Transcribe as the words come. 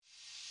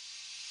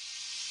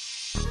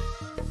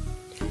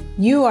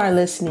You are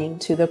listening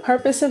to the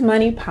Purpose of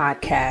Money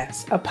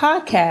podcast, a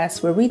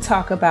podcast where we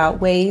talk about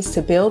ways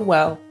to build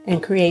wealth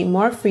and create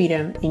more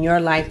freedom in your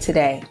life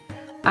today.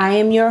 I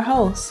am your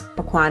host,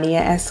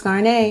 Aquania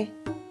Escarnet.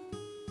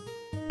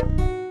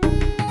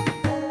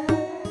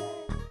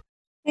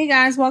 Hey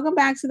guys, welcome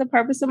back to the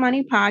Purpose of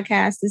Money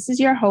podcast. This is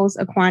your host,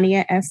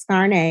 Aquania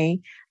Escarnet.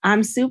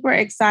 I'm super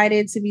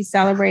excited to be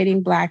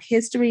celebrating Black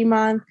History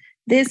Month.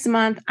 This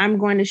month, I'm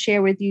going to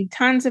share with you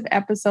tons of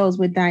episodes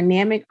with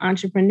dynamic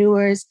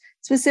entrepreneurs,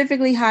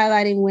 specifically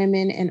highlighting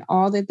women and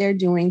all that they're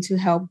doing to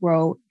help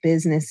grow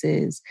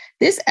businesses.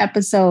 This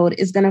episode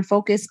is going to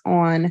focus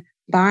on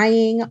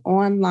buying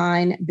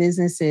online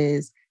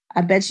businesses.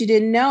 I bet you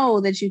didn't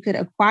know that you could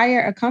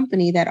acquire a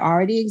company that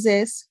already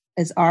exists,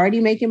 is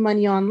already making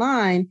money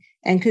online,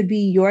 and could be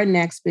your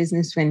next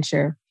business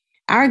venture.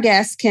 Our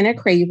guest, Kenna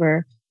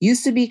Craver,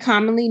 used to be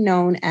commonly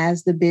known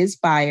as the Biz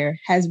Buyer,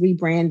 has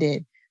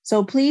rebranded.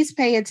 So please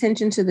pay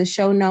attention to the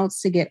show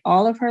notes to get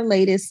all of her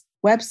latest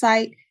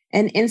website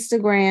and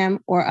Instagram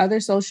or other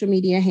social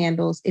media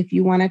handles if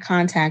you want to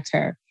contact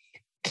her.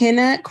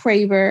 Kenna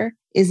Craver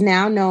is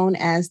now known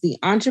as the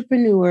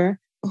entrepreneur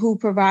who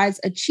provides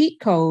a cheat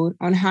code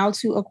on how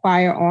to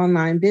acquire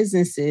online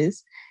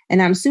businesses.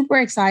 And I'm super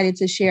excited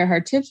to share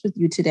her tips with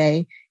you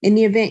today in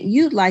the event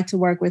you'd like to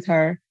work with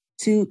her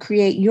to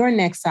create your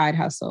next side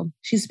hustle.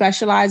 She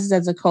specializes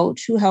as a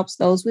coach who helps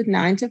those with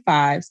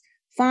 9-to-5s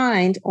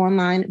find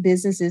online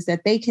businesses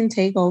that they can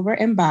take over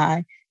and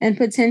buy and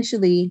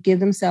potentially give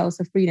themselves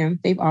the freedom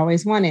they've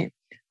always wanted.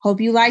 Hope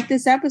you like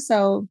this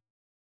episode.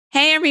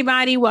 Hey,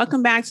 everybody.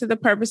 Welcome back to the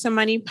Purpose of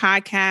Money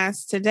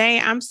podcast. Today,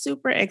 I'm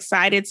super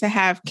excited to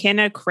have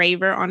Kenna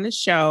Craver on the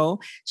show.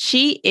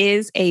 She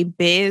is a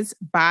biz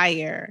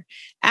buyer.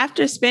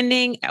 After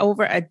spending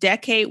over a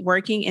decade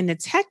working in the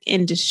tech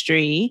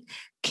industry,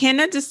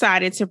 Kenna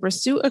decided to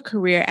pursue a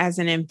career as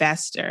an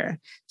investor.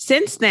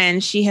 Since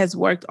then, she has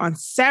worked on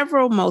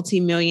several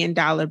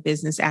multi-million-dollar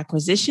business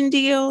acquisition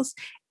deals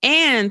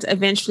and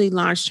eventually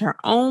launched her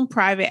own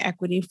private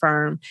equity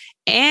firm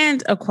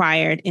and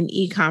acquired an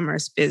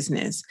e-commerce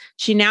business.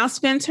 She now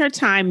spends her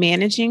time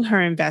managing her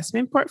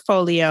investment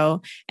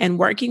portfolio and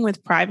working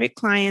with private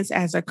clients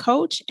as a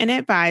coach and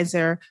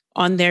advisor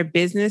on their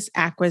business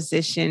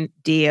acquisition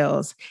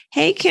deals.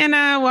 Hey,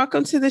 Kenna,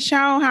 welcome to the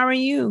show. How are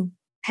you?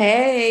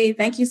 Hey,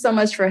 thank you so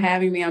much for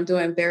having me. I'm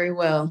doing very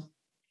well.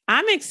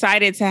 I'm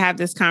excited to have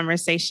this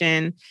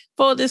conversation.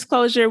 Full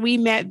disclosure, we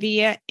met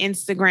via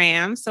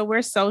Instagram, so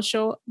we're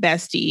social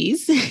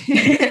besties.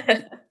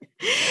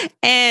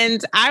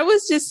 And I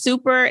was just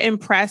super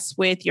impressed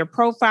with your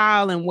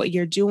profile and what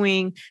you're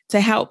doing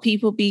to help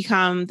people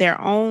become their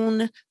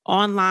own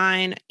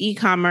online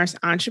e-commerce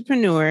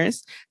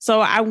entrepreneurs.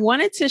 So I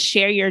wanted to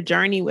share your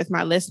journey with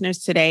my listeners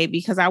today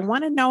because I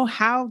want to know,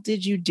 how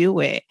did you do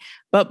it?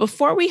 But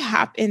before we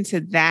hop into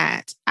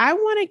that, I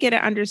want to get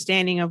an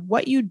understanding of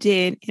what you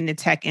did in the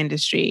tech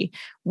industry.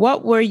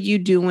 What were you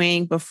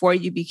doing before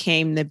you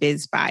became the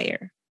biz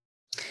buyer?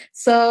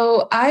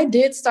 So I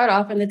did start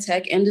off in the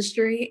tech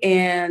industry,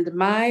 and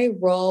my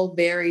role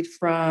varied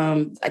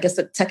from, I guess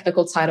the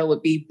technical title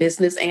would be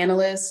business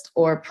analyst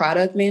or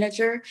product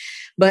manager.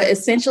 But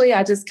essentially,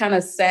 I just kind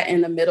of sat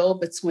in the middle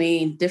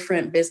between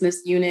different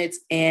business units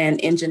and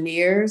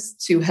engineers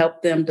to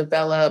help them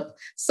develop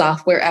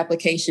software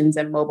applications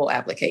and mobile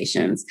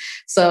applications.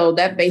 So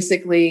that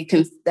basically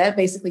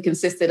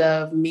consisted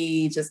of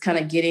me just kind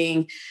of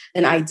getting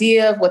an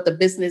idea of what the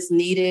business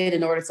needed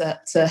in order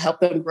to help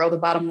them grow the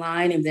bottom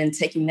line, and then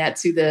taking that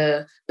to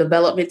the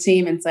development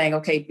team and saying,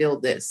 okay,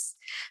 build this.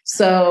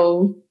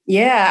 So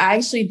yeah, I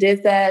actually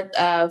did that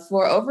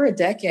for over a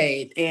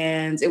decade,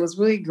 and it was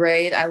really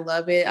great. I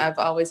love it. I've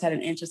always had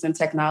an interest in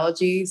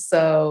technology.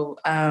 So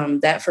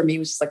that for me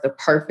was just like the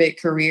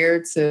perfect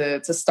career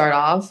to start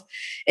off.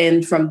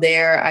 And from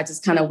there, I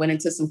just kind of went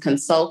into some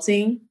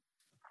consulting.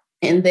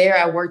 And there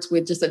I worked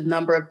with just a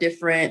number of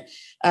different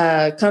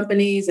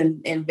companies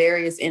and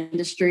various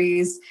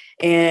industries.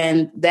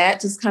 And that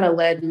just kind of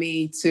led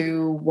me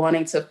to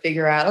wanting to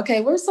figure out,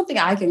 okay, where's something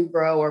I can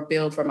grow or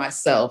build for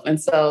myself?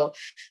 And so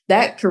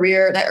that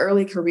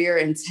early career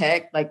in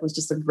tech, was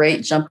just a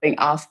great jumping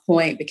off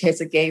point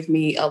because it gave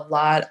me a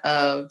lot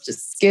of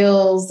just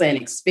skills and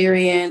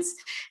experience.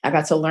 I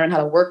got to learn how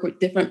to work with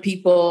different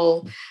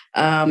people.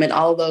 And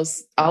all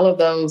of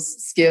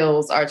those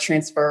skills are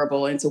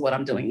transferable into what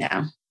I'm doing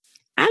now.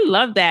 I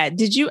love that.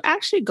 Did you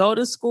actually go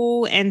to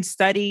school and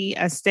study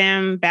a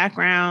STEM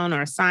background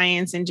or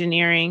science,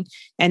 engineering,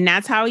 and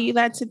that's how you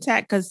led to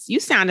tech? Because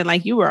you sounded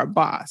like you were a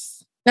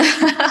boss.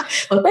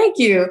 Well, thank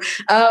you.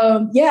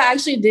 Yeah, I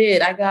actually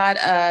did. I got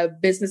a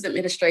business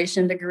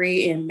administration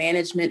degree in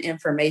management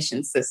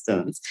information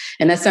systems.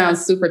 And that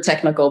sounds super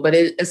technical, but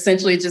it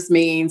essentially just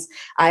means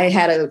I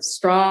had a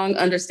strong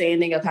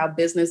understanding of how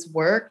business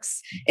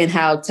works and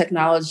how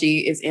technology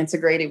is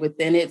integrated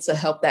within it to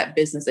help that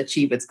business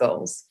achieve its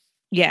goals.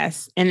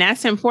 Yes. And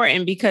that's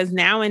important because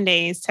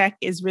nowadays tech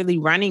is really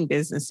running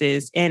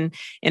businesses and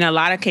in a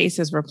lot of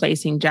cases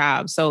replacing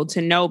jobs. So to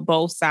know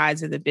both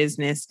sides of the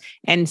business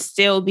and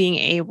still being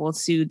able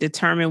to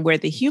determine where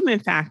the human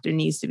factor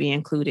needs to be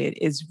included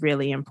is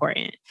really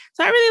important.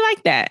 So I really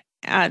like that.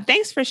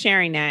 Thanks for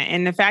sharing that.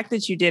 And the fact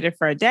that you did it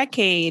for a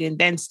decade and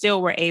then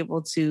still were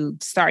able to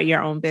start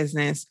your own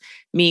business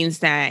means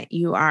that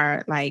you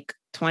are like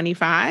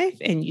 25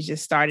 and you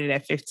just started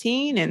at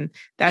 15. And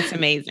that's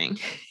amazing.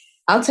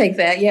 I'll take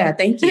that. Yeah,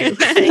 thank you.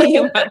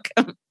 You're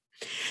welcome.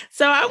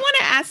 So I want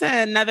to ask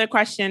another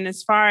question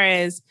as far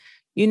as,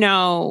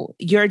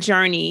 your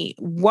journey.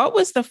 What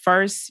was the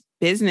first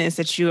business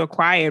that you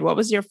acquired? What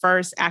was your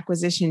first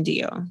acquisition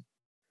deal?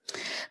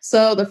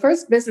 So the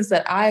first business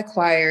that I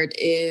acquired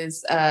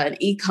is an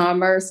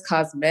e-commerce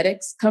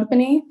cosmetics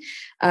company.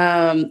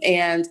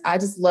 And I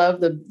just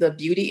love the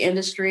beauty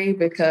industry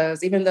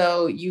because even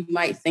though you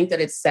might think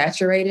that it's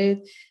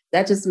saturated,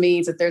 that just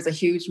means that there's a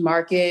huge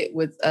market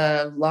with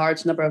a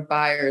large number of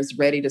buyers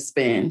ready to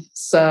spend.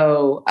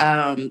 So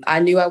I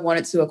knew I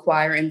wanted to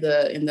acquire in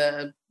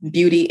the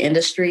beauty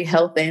industry,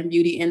 health and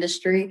beauty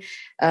industry.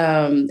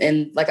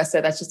 And like I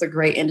said, that's just a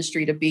great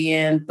industry to be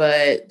in.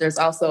 But there's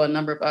also a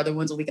number of other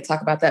ones, and we can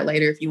talk about that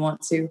later if you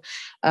want to.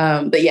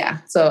 But yeah,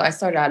 so I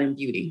started out in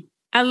beauty.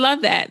 I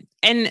love that.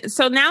 And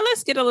so now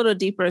let's get a little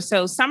deeper.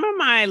 So some of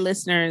my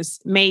listeners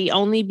may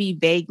only be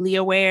vaguely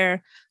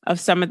aware of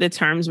some of the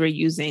terms we're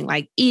using,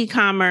 like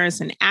e-commerce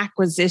and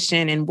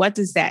acquisition. And what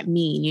does that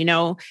mean?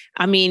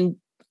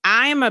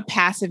 I am a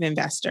passive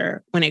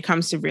investor when it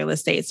comes to real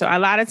estate. So a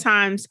lot of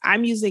times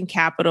I'm using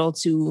capital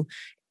to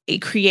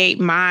create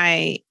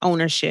my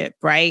ownership,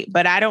 right?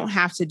 But I don't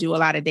have to do a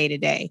lot of day to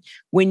day.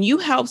 When you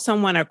help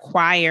someone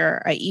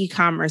acquire an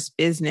e-commerce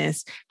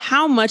business,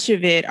 how much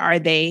of it are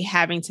they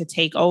having to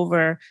take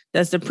over?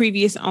 Does the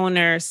previous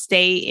owner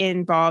stay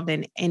involved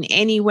in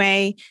any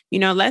way?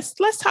 Let's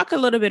talk a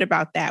little bit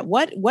about that.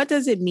 What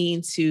does it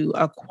mean to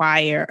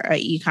acquire an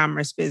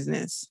e-commerce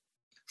business?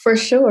 For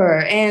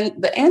sure. And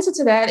the answer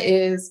to that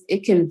is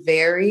it can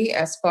vary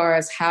as far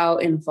as how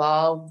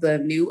involved the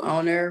new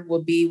owner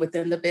will be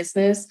within the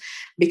business,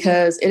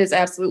 because it is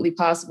absolutely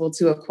possible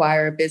to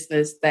acquire a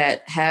business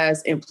that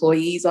has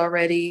employees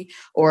already,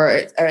 or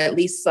at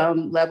least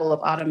some level of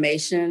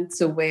automation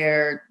to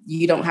where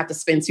you don't have to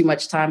spend too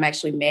much time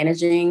actually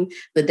managing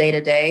the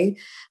day-to-day.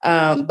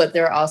 But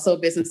there are also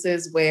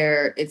businesses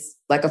where it's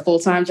like a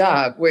full-time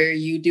job where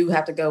you do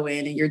have to go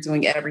in and you're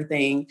doing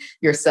everything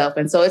yourself.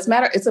 And so it's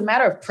a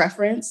matter of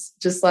preference,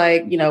 just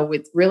like,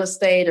 with real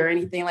estate or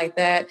anything like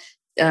that.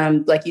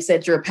 Like you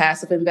said, you're a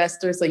passive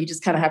investor. So you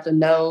just kind of have to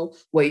know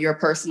what your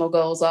personal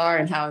goals are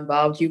and how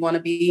involved you want to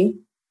be.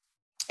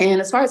 And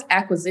as far as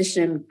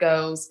acquisition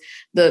goes,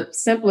 the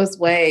simplest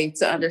way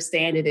to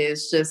understand it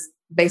is just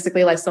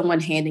basically like someone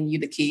handing you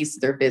the keys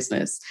to their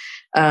business.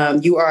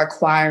 You are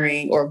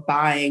acquiring or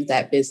buying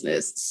that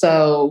business.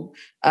 So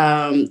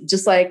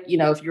just like,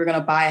 if you're going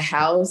to buy a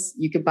house,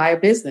 you could buy a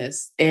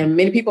business. And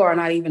many people are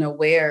not even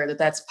aware that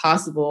that's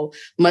possible,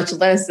 much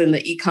less in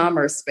the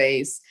e-commerce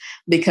space.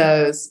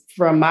 Because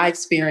from my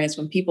experience,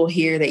 when people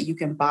hear that you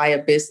can buy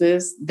a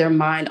business, their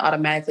mind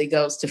automatically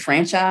goes to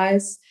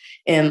franchise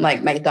and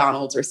like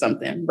McDonald's or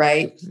something,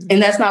 right? Mm-hmm.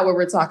 And that's not what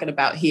we're talking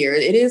about here.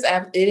 It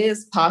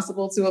is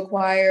possible to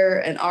acquire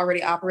an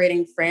already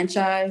operating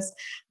franchise,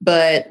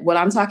 but what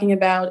I'm talking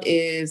about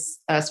is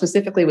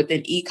specifically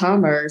within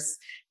e-commerce,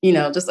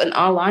 just an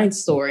online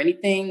store,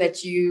 anything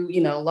that you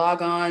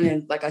log on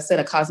and, like I said,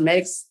 a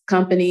cosmetics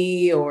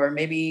company, or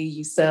maybe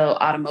you sell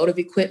automotive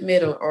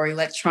equipment or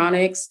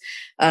electronics,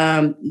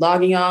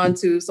 logging on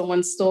to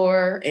someone's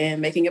store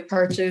and making a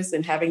purchase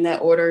and having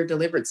that order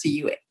delivered to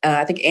you.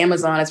 I think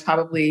Amazon is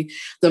probably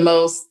the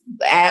most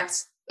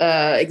apt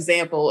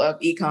example of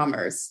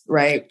e-commerce,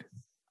 right?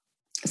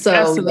 So,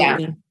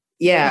 absolutely.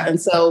 Yeah. And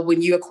so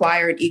when you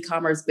acquire an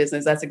e-commerce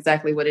business, that's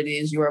exactly what it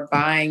is. You are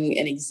buying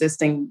an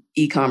existing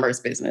e-commerce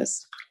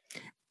business.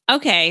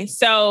 Okay.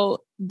 So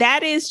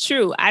that is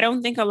true. I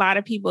don't think a lot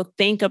of people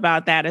think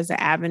about that as an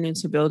avenue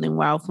to building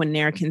wealth when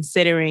they're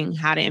considering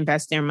how to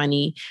invest their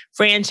money.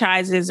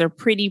 Franchises are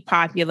pretty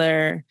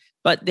popular,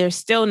 but there's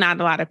still not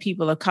a lot of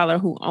people of color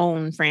who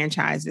own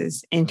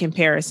franchises in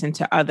comparison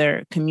to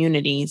other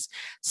communities.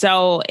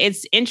 So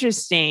it's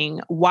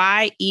interesting.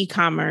 Why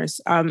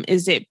e-commerce?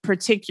 Is it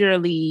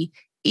particularly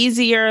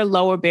easier,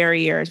 lower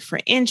barrier for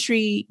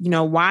entry?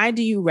 Why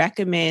do you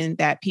recommend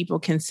that people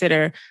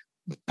consider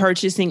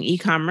purchasing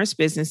e-commerce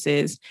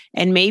businesses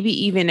and maybe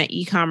even an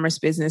e-commerce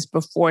business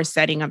before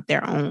setting up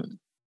their own?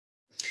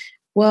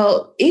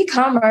 Well,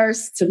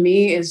 e-commerce to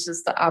me is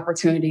just the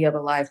opportunity of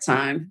a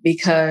lifetime,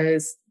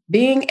 because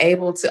being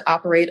able to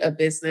operate a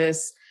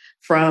business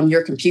from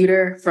your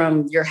computer,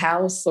 from your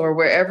house, or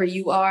wherever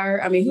you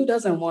are, I mean, who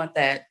doesn't want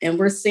that? And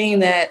we're seeing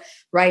that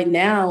right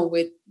now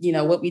with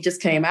what we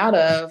just came out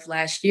of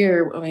last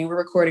year. I mean, we're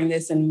recording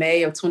this in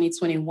May of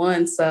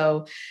 2021.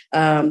 So,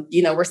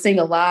 we're seeing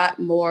a lot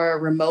more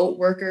remote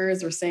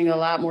workers. We're seeing a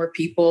lot more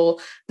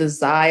people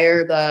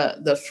desire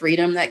the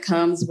freedom that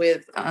comes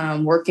with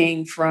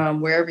working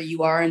from wherever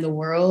you are in the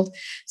world.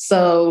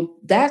 So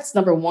that's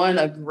number one,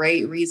 a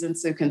great reason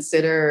to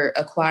consider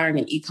acquiring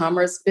an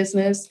e-commerce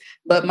business.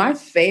 But my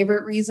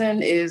favorite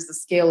reason is the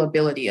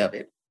scalability of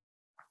it.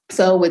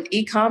 So with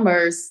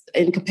e-commerce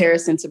in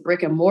comparison to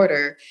brick and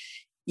mortar,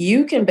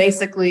 you can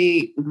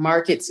basically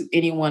market to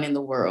anyone in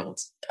the world.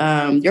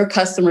 Your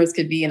customers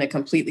could be in a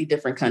completely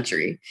different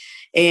country.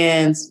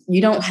 And you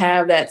don't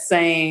have that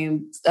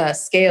same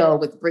scale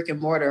with brick and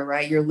mortar,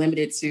 right? You're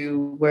limited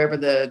to wherever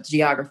the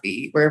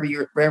geography, wherever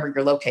you're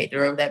located, or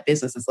wherever that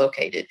business is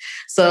located.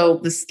 So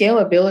the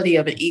scalability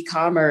of an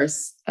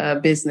e-commerce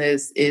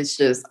business is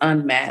just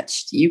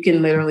unmatched. You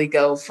can literally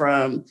go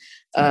from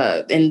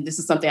and this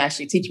is something I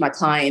actually teach my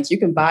clients. You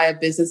can buy a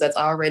business that's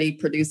already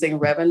producing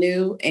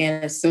revenue.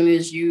 And as soon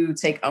as you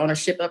take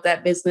ownership of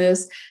that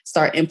business,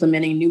 start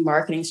implementing new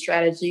marketing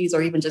strategies,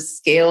 or even just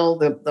scale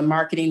the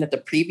marketing that the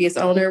previous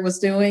owner was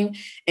doing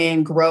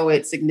and grow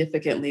it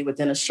significantly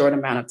within a short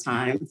amount of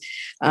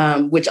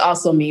time, which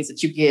also means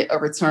that you get a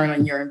return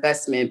on your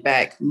investment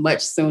back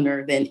much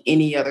sooner than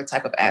any other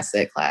type of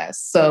asset class.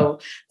 So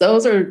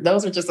those are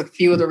just a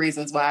few of the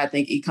reasons why I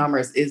think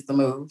e-commerce is the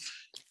move.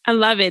 I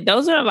love it.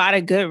 Those are a lot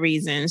of good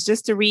reasons.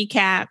 Just to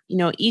recap,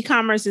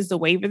 e-commerce is the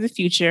wave of the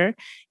future.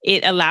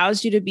 It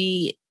allows you to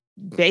be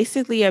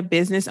basically a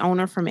business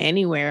owner from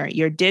anywhere.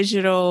 You're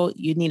digital,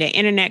 you need an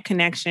internet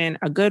connection,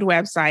 a good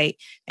website.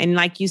 And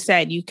like you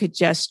said, you could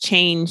just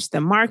change the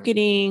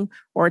marketing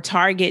or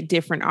target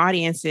different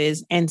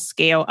audiences and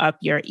scale up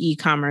your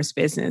e-commerce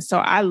business. So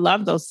I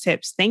love those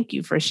tips. Thank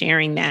you for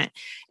sharing that.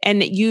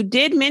 And you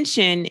did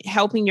mention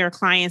helping your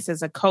clients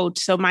as a coach.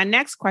 So my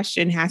next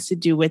question has to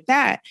do with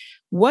that.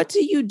 What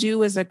do you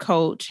do as a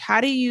coach?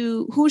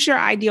 Who's your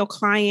ideal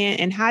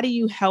client, and how do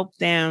you help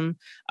them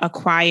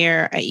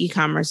acquire an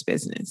e-commerce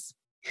business?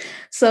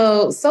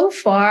 So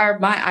far,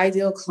 my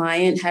ideal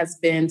client has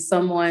been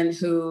someone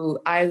who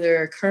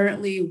either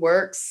currently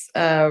works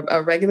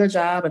a regular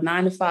job, a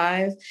 9 to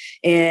 5,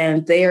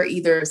 and they are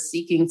either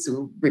seeking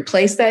to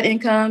replace that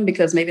income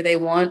because maybe they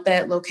want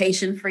that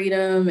location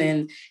freedom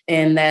and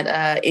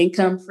that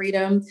income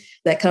freedom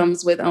that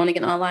comes with owning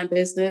an online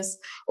business,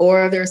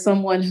 or there's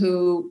someone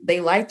who they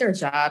like their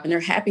job and they're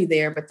happy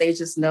there, but they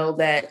just know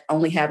that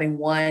only having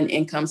one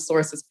income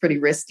source is pretty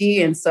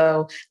risky. And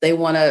so they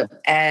want to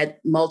add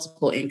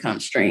multiple income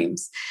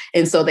streams.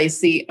 And so they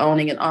see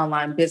owning an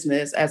online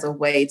business as a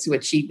way to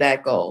achieve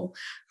that goal.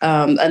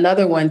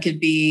 Another one could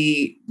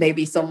be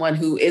maybe someone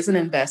who is an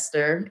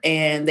investor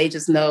and they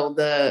just know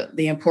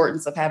the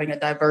importance of having a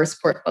diverse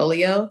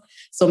portfolio.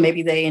 So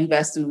maybe they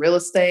invest in real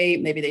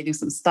estate, maybe they do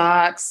some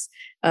stocks.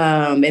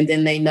 And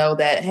then they know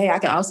that, hey, I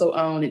can also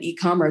own an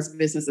e-commerce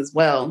business as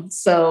well.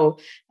 So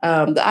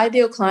the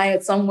ideal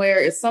client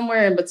is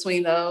somewhere in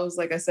between those.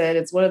 Like I said,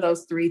 it's one of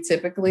those three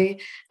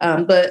typically.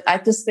 But I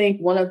just think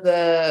one of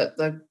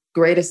the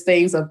greatest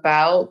things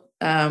about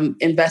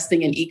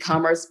investing in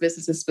e-commerce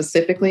businesses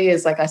specifically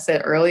is, like I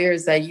said earlier,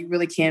 is that you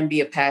really can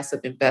be a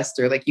passive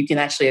investor. Like you can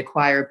actually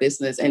acquire a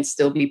business and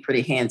still be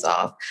pretty hands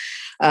off.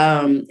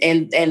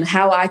 And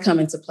how I come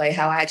into play,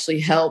 how I actually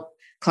help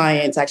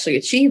clients actually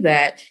achieve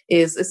that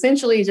is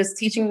essentially just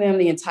teaching them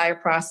the entire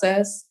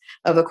process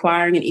of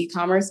acquiring an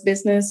e-commerce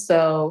business.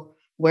 So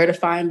where to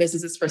find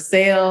businesses for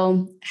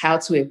sale, how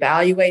to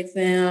evaluate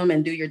them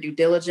and do your due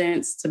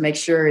diligence to make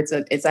sure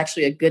it's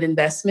actually a good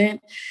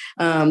investment,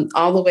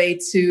 all the way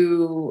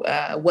to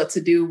what to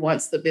do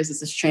once the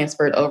business is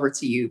transferred over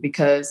to you,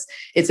 because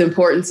it's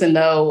important to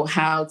know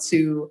how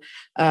to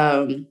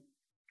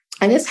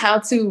how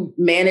to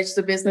manage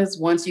the business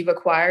once you've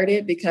acquired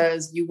it,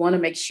 because you want to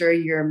make sure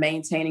you're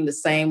maintaining the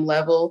same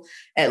level,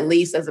 at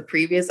least as a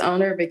previous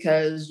owner,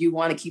 because you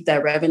want to keep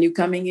that revenue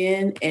coming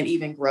in and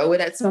even grow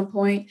it at some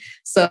point.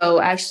 So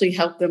actually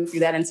help them through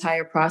that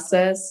entire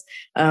process.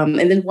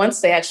 And then once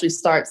they actually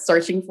start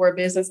searching for a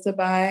business to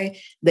buy,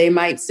 they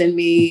might send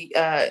me,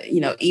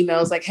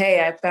 emails like,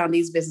 hey, I found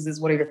these businesses.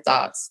 What are your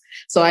thoughts?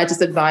 So I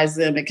just advise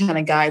them and kind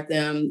of guide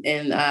them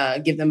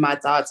and give them my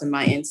thoughts and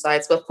my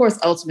insights. But of course,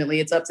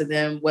 ultimately, it's up to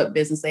them what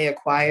business they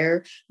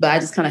acquire, but I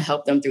just kind of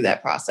help them through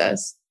that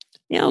process.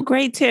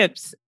 Great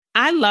tips.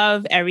 I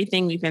love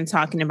everything we've been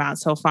talking about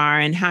so far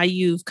and how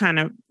you've kind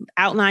of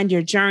outlined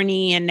your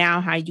journey and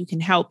now how you can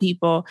help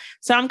people.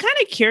 So I'm kind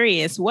of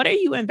curious, what are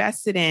you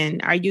invested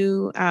in? Are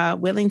you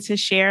willing to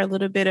share a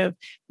little bit of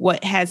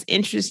what has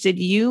interested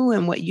you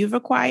and what you've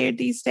acquired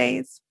these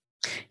days?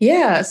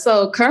 Yeah.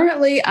 So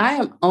currently I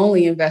am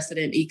only invested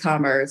in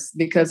e-commerce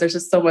because there's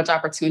just so much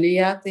opportunity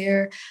out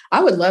there.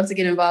 I would love to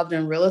get involved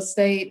in real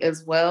estate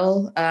as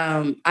well.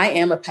 I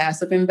am a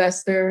passive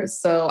investor,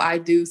 so I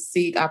do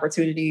seek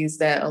opportunities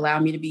that allow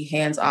me to be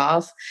hands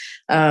off.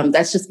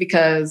 That's just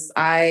because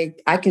I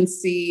can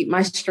see,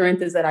 my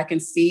strength is that I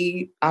can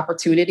see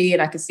opportunity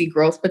and I can see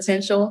growth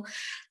potential.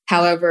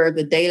 However,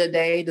 the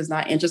day-to-day does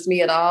not interest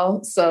me at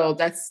all. So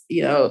that's,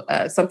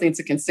 something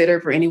to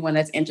consider for anyone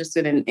that's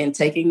interested in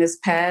taking this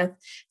path.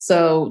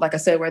 So like I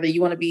said, whether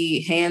you want to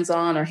be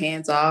hands-on or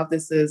hands-off,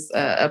 this is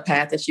a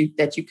path that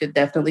you could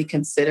definitely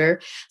consider.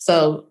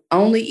 So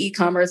only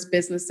e-commerce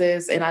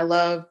businesses, and I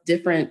love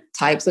different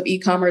types of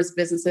e-commerce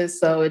businesses.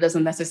 So it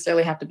doesn't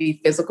necessarily have to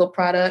be physical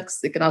products.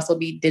 It can also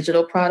be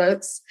digital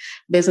products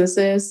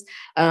businesses.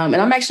 And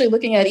I'm actually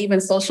looking at even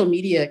social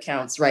media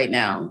accounts right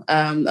now.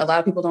 A lot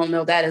of people don't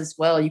know that as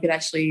well. You can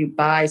actually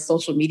buy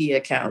social media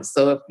accounts.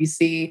 So if you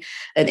see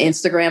an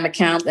Instagram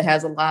account that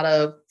has a lot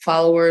of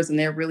followers and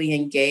they're really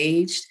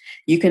engaged,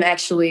 you can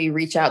actually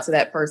reach out to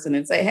that person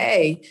and say,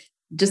 hey,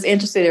 just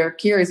interested or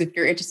curious if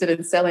you're interested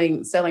in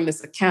selling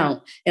this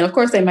account. And of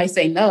course, they might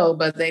say no,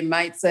 but they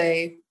might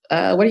say,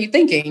 what are you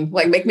thinking?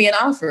 Like, make me an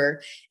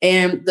offer.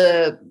 And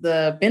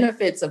the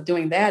benefits of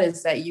doing that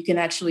is that you can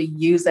actually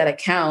use that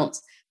account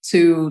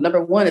to,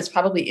 number one, it's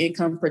probably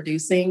income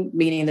producing,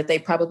 meaning that they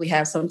probably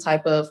have some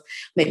type of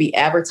maybe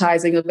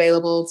advertising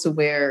available to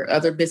where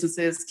other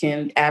businesses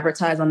can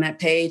advertise on that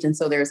page. And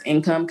so there's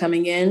income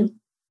coming in.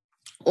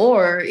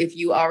 Or if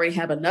you already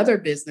have another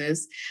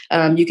business,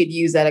 you could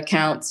use that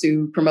account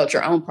to promote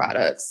your own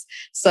products.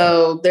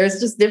 So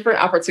there's just different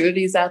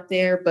opportunities out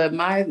there, but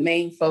my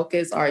main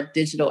focus are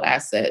digital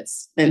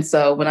assets. And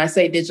so when I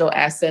say digital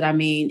asset, I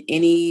mean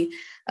any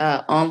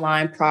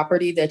online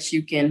property that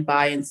you can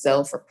buy and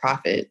sell for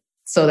profit.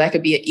 So that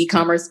could be an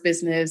e-commerce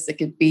business. It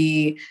could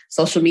be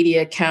social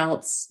media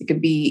accounts. It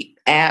could be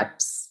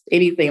apps,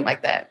 anything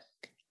like that.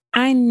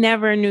 I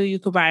never knew you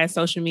could buy a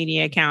social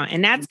media account.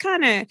 And that's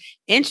kind of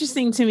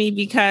interesting to me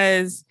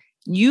because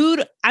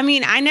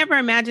I never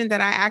imagined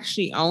that I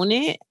actually own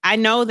it. I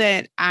know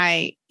that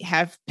I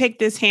have picked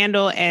this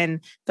handle and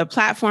the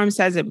platform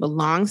says it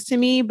belongs to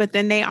me, but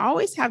then they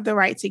always have the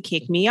right to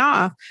kick me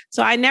off.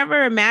 So I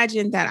never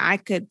imagined that I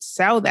could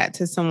sell that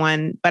to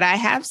someone, but I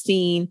have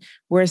seen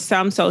where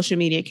some social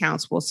media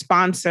accounts will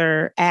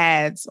sponsor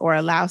ads or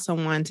allow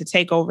someone to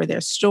take over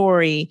their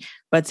story,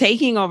 but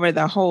taking over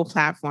the whole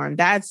platform,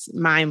 that's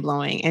mind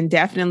blowing and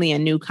definitely a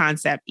new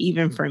concept,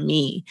 even for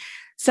me.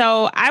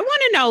 So I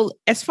want to know,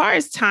 as far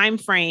as time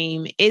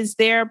frame, is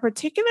there a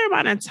particular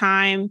amount of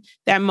time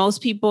that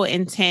most people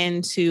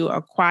intend to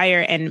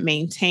acquire and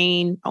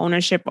maintain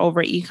ownership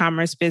over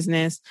e-commerce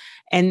business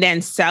and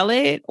then sell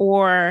it?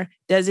 Or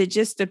does it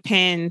just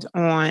depend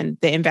on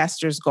the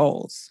investor's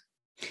goals?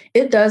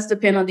 It does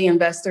depend on the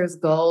investor's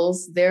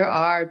goals. There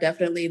are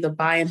definitely the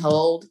buy and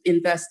hold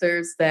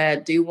investors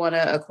that do want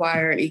to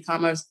acquire an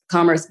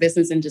e-commerce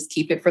business and just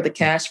keep it for the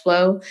cash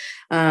flow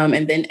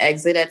and then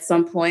exit at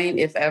some point,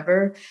 if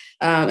ever.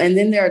 And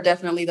then there are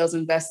definitely those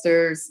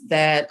investors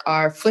that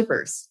are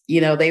flippers.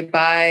 They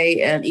buy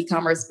an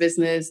e-commerce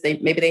business.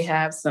 Maybe they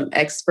have some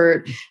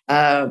expert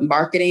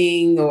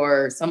marketing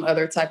or some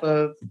other type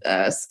of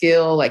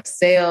skill like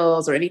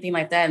sales or anything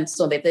like that. And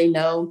so that they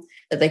know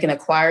that they can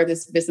acquire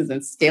this business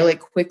and scale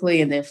it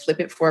quickly and then flip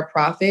it for a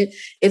profit.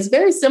 It's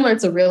very similar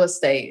to real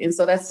estate. And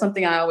so that's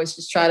something I always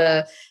just try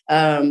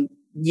to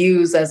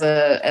use as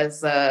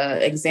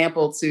a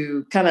example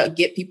to kind of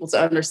get people to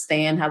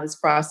understand how this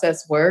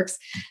process works.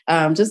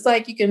 Just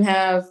like you can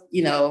have,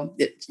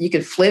 you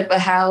could flip a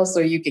house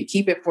or you could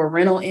keep it for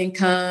rental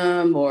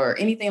income or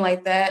anything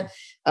like that.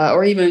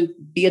 Or even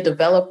be a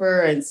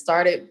developer and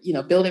start it,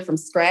 build it from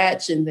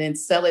scratch and then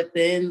sell it.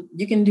 Then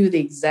you can do the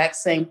exact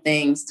same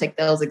things, take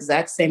those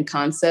exact same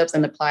concepts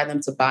and apply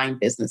them to buying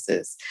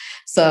businesses.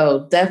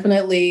 So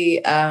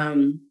definitely,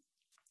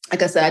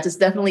 like I said, I just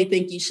definitely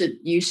think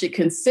you should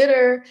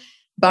consider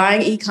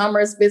buying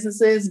e-commerce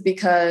businesses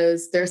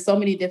because there's so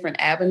many different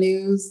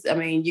avenues. I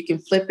mean, you can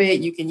flip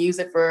it, you can use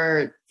it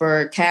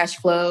for cash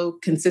flow,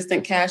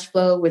 consistent cash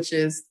flow, which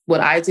is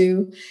what I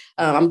do.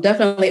 I'm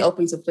definitely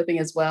open to flipping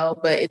as well,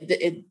 but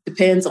it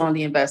depends on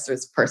the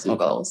investor's personal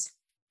goals.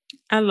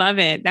 I love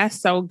it. That's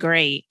so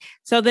great.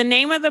 So the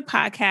name of the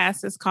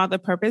podcast is called The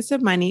Purpose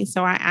of Money.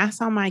 So I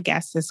asked all my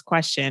guests this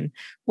question: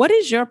 what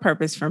is your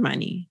purpose for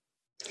money?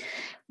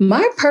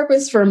 My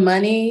purpose for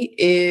money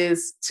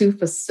is to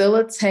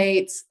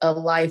facilitate a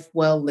life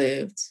well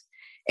lived.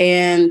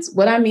 And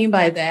what I mean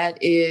by that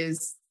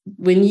is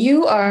when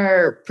you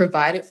are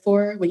provided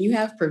for, when you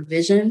have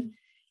provision,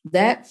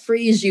 that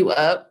frees you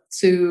up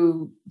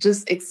to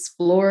just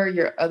explore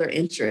your other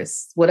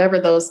interests, whatever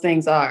those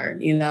things are.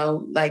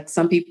 Like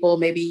some people,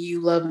 maybe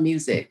you love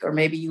music or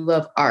maybe you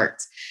love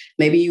art.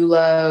 Maybe you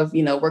love,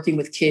 working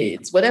with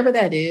kids, whatever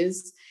that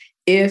is.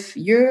 If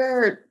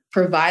you're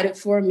provided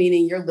for,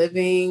 meaning your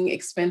living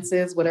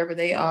expenses, whatever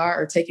they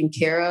are taken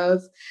care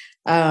of,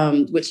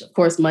 which of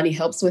course money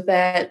helps with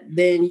that,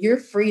 then you're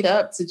freed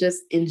up to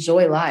just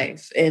enjoy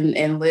life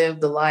and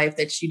live the life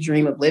that you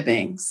dream of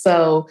living.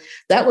 So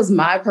that was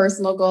my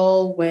personal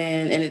goal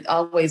and it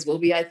always will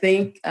be, I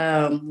think,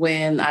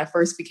 when I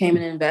first became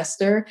an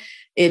investor.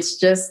 It's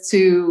just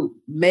to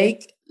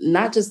make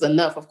not just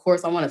enough, of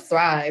course I want to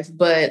thrive,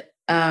 but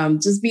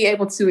just be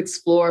able to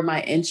explore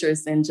my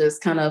interests and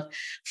just kind of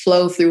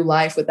flow through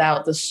life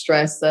without the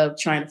stress of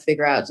trying to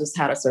figure out just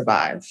how to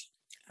survive.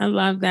 I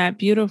love that.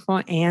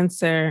 Beautiful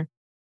answer.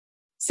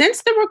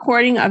 Since the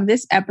recording of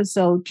this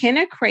episode,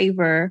 Kenna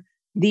Craver,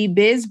 the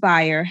biz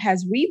buyer,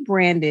 has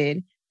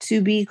rebranded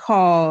to be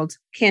called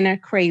Kenna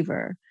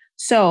Craver.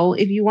 So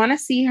if you want to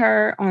see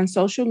her on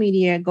social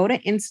media, go to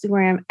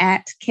Instagram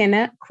at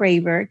Kenna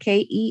Craver,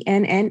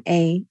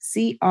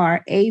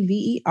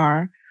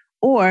 KennaCraver,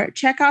 or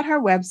check out her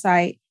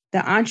website,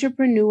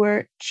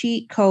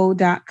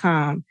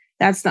 theentrepreneur.cheatcode.com.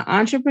 That's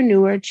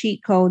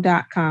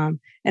theentrepreneur.cheatcode.com.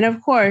 And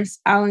of course,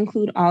 I'll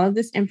include all of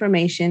this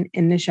information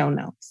in the show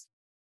notes.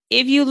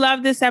 If you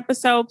love this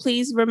episode,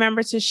 please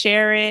remember to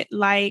share it,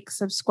 like,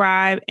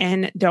 subscribe,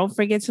 and don't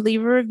forget to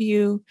leave a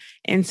review.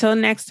 Until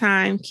next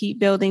time, keep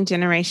building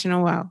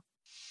generational wealth.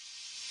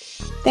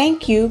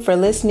 Thank you for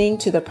listening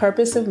to the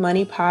Purpose of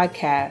Money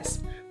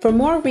podcast. For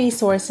more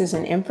resources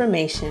and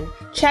information,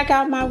 check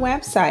out my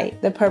website,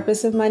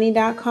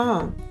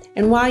 thepurposeofmoney.com.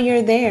 And while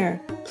you're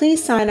there,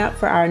 please sign up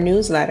for our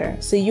newsletter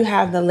so you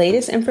have the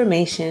latest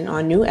information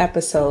on new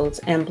episodes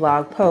and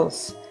blog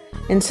posts.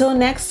 Until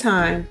next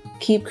time,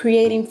 keep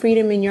creating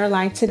freedom in your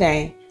life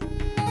today